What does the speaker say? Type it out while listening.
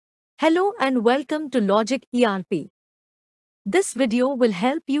Hello and welcome to Logic ERP. This video will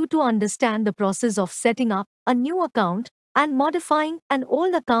help you to understand the process of setting up a new account and modifying an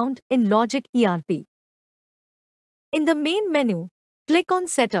old account in Logic ERP. In the main menu, click on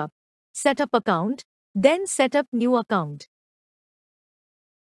Setup, Setup Account, then Setup New Account.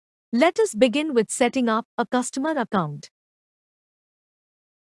 Let us begin with setting up a customer account.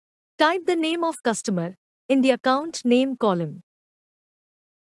 Type the name of customer in the account name column.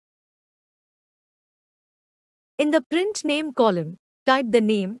 In the print name column, type the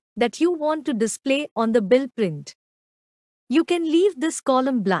name that you want to display on the bill print. You can leave this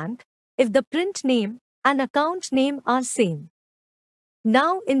column blank if the print name and account name are same.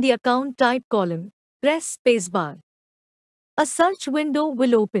 Now in the account type column, press spacebar. A search window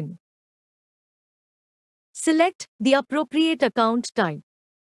will open. Select the appropriate account type.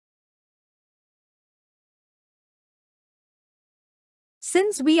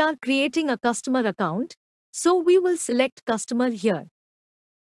 Since we are creating a customer account, so we will select customer here.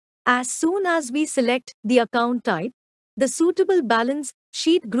 As soon as we select the account type, the suitable balance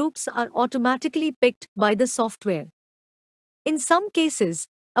sheet groups are automatically picked by the software. In some cases,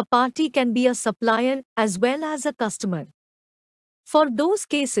 a party can be a supplier as well as a customer. For those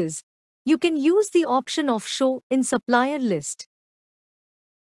cases, you can use the option of Show in Supplier List.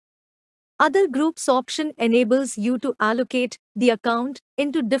 Other groups option enables you to allocate the account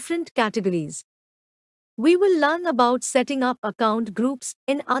into different categories. We will learn about setting up account groups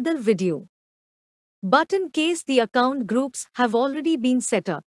in other video. But in case the account groups have already been set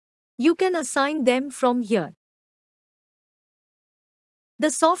up, you can assign them from here.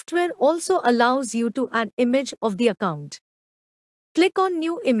 The software also allows you to add image of the account. Click on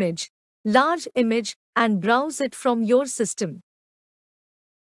New Image, Large Image and browse it from your system.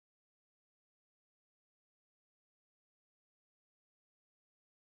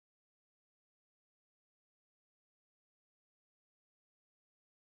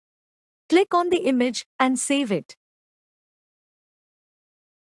 Click on the image and save it.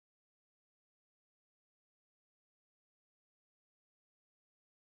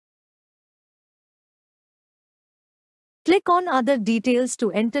 Click on Other Details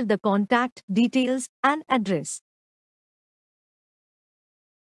to enter the contact details and address.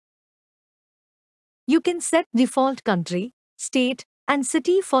 You can set default country, state, and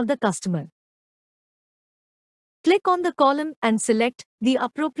city for the customer. Click on the column and select the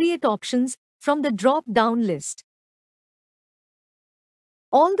appropriate options from the drop-down list.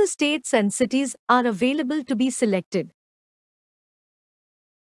 All the states and cities are available to be selected.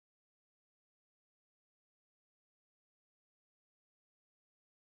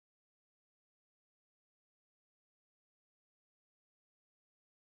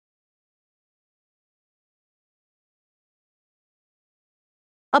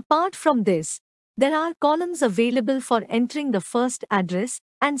 Apart from this, there are columns available for entering the first address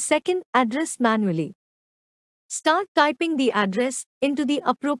and second address manually. Start typing the address into the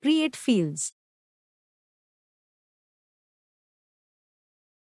appropriate fields.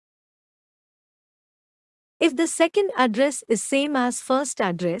 If the second address is same as first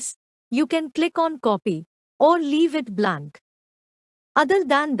address, you can click on Copy or leave it blank. Other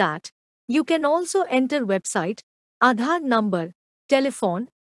than that, you can also enter website, Aadhaar number, telephone,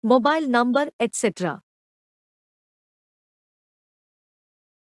 mobile number, etc.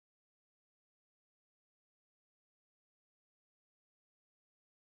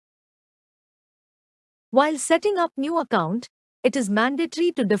 While setting up new account, it is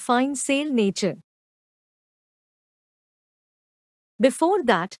mandatory to define sale nature. Before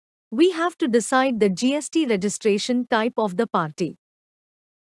that, we have to decide the GST registration type of the party.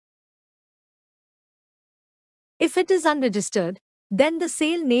 If it is unregistered, then the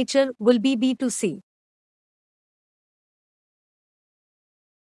sale nature will be B2C.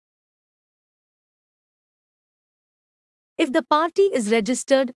 If the party is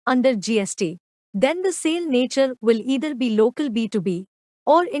registered under GST, then the sale nature will either be local B2B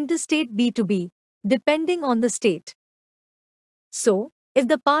or interstate B2B, depending on the state. So, if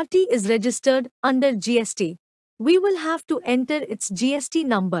the party is registered under GST, we will have to enter its GST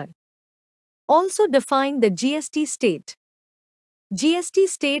number. Also define the GST state. GST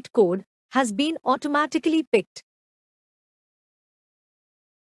state code has been automatically picked.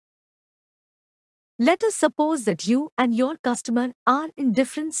 Let us suppose that you and your customer are in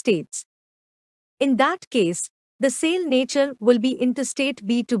different states. In that case, the sale nature will be interstate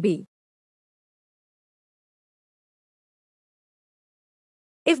B2B.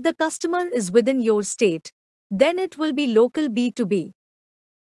 If the customer is within your state, then it will be local B2B.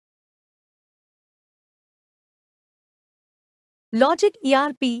 Logic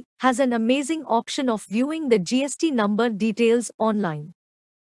ERP has an amazing option of viewing the GST number details online.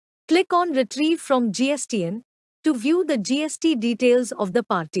 Click on Retrieve from GSTN to view the GST details of the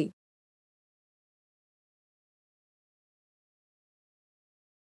party.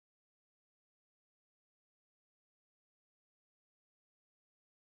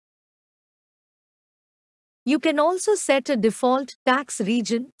 You can also set a default tax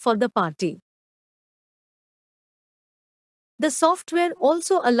region for the party. The software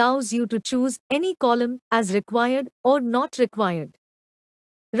also allows you to choose any column as required or not required.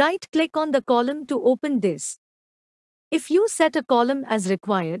 Right-click on the column to open this. If you set a column as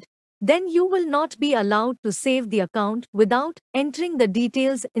required, then you will not be allowed to save the account without entering the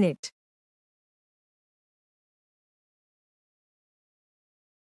details in it.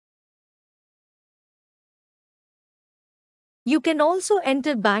 You can also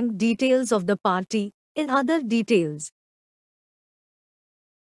enter bank details of the party in other details.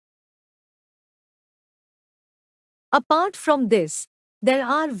 Apart from this, there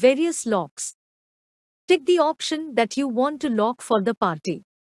are various locks. Tick the option that you want to lock for the party.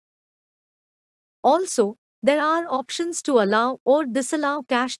 Also, there are options to allow or disallow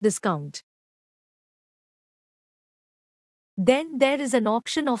cash discount. Then there is an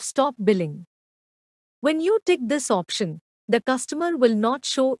option of stop billing. When you tick this option, the customer will not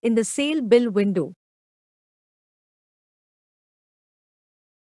show in the sale bill window.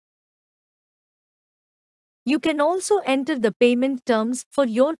 You can also enter the payment terms for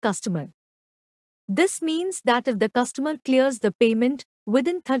your customer. This means that if the customer clears the payment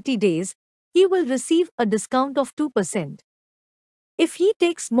within 30 days, he will receive a discount of 2%. If he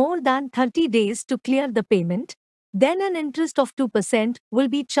takes more than 30 days to clear the payment, then an interest of 2% will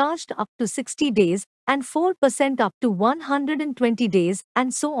be charged up to 60 days and 4% up to 120 days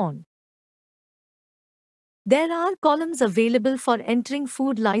and so on. There are columns available for entering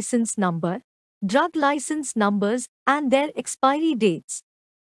food license number, drug license numbers, and their expiry dates.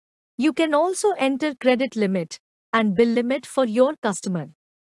 You can also enter credit limit and bill limit for your customer.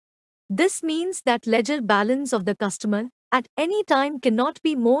 This means that ledger balance of the customer at any time cannot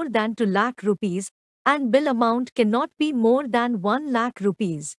be more than 2 lakh rupees and bill amount cannot be more than 1 lakh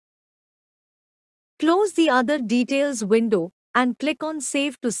rupees. Close the other details window and click on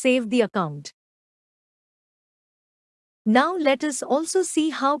Save to save the account. Now let us also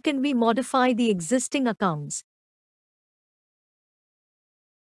see how can we modify the existing accounts.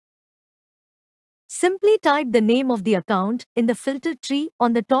 Simply type the name of the account in the filter tree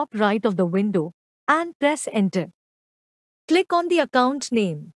on the top right of the window and press Enter. Click on the account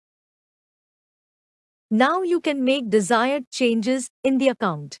name. Now you can make desired changes in the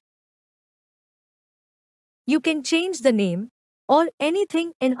account. You can change the name or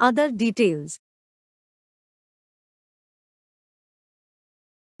anything in other details.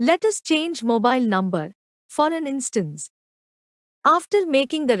 Let us change mobile number, for an instance. After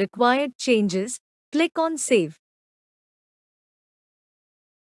making the required changes, click on Save.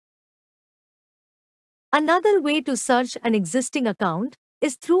 Another way to search an existing account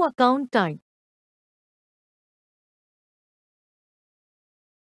is through account type.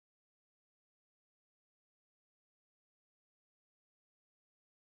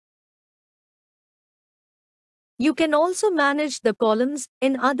 You can also manage the columns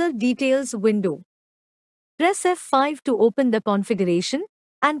in other details window. Press F5 to open the configuration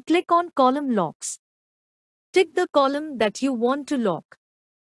and click on Column Locks. Tick the column that you want to lock.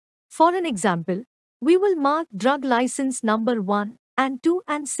 For an example, we will mark drug license number 1 and 2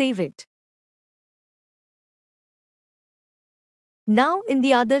 and save it. Now in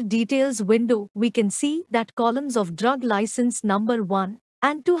the other details window, we can see that columns of drug license number 1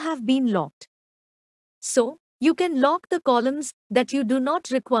 and 2 have been locked. So, you can lock the columns that you do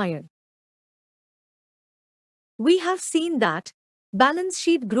not require. We have seen that balance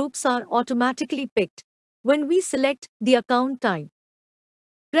sheet groups are automatically picked when we select the account type.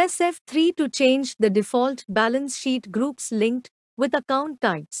 Press F3 to change the default balance sheet groups linked with account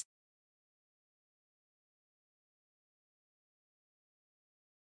types.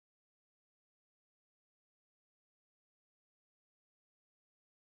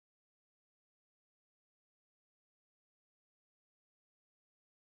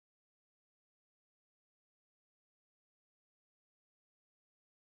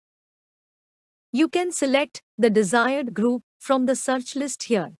 You can select the desired group from the search list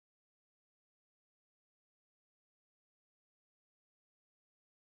here.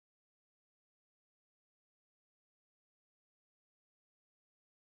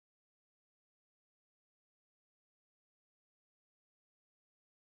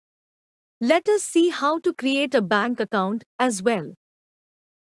 Let us see how to create a bank account as well.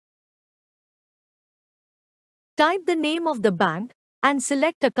 Type the name of the bank and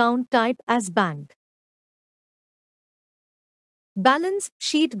select account type as bank. Balance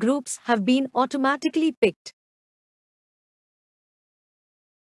sheet groups have been automatically picked.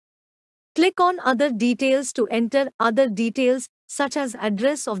 Click on Other Details to enter other details such as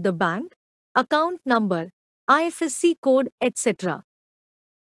address of the bank, account number, IFSC code, etc.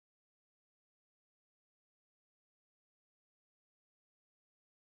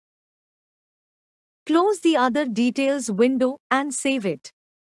 Close the Other Details window and save it.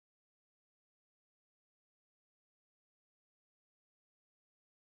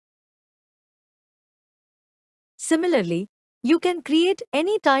 Similarly, you can create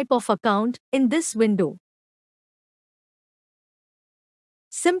any type of account in this window.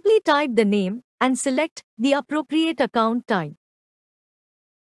 Simply type the name and select the appropriate account type.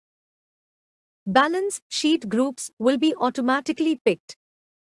 Balance sheet groups will be automatically picked.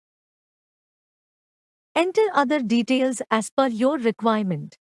 Enter other details as per your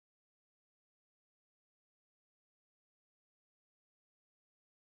requirement.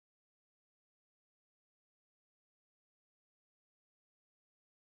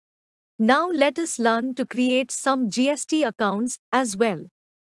 Now let us learn to create some GST accounts as well.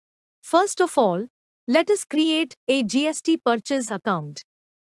 First of all, let us create a GST purchase account.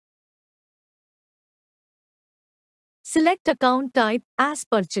 Select account type as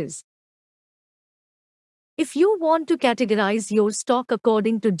purchase. If you want to categorize your stock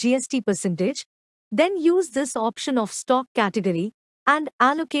according to GST percentage, then use this option of stock category and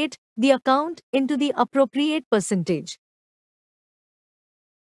allocate the account into the appropriate percentage.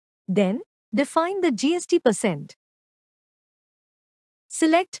 Then, define the GST percent.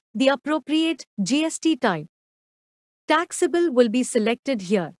 Select the appropriate GST type. Taxable will be selected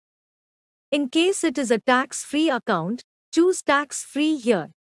here. In case it is a tax-free account, choose tax-free here.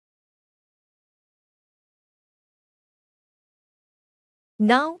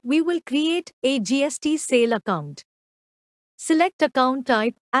 Now we will create a GST sale account. Select account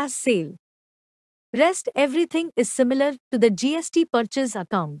type as sale. Rest everything is similar to the GST purchase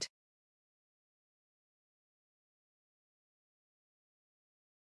account.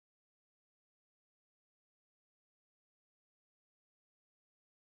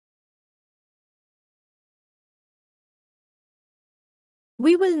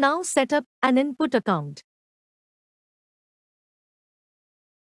 We will now set up an input account.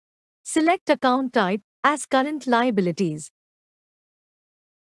 Select account type as current liabilities.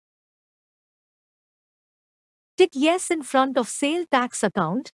 Tick yes in front of sale tax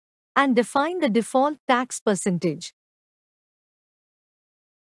account and define the default tax percentage.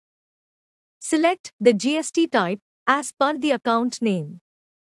 Select the GST type as per the account name.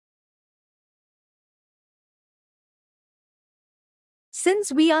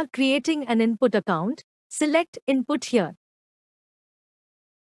 Since we are creating an input account, select Input here.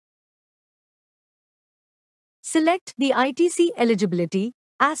 Select the ITC eligibility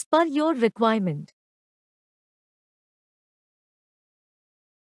as per your requirement.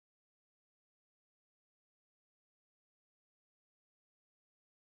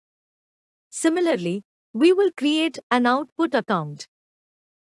 Similarly, we will create an output account.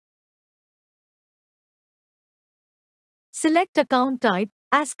 Select account type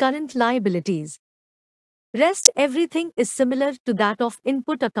as current liabilities. Rest everything is similar to that of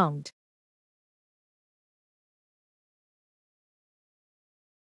input account.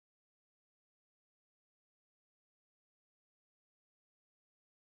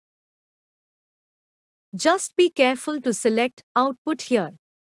 Just be careful to select output here.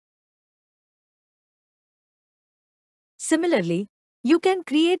 Similarly, you can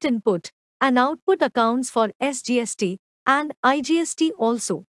create input and output accounts for SGST and IGST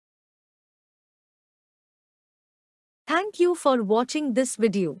also. Thank you for watching this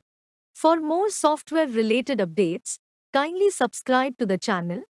video. For more software-related updates, kindly subscribe to the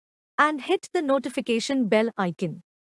channel and hit the notification bell icon.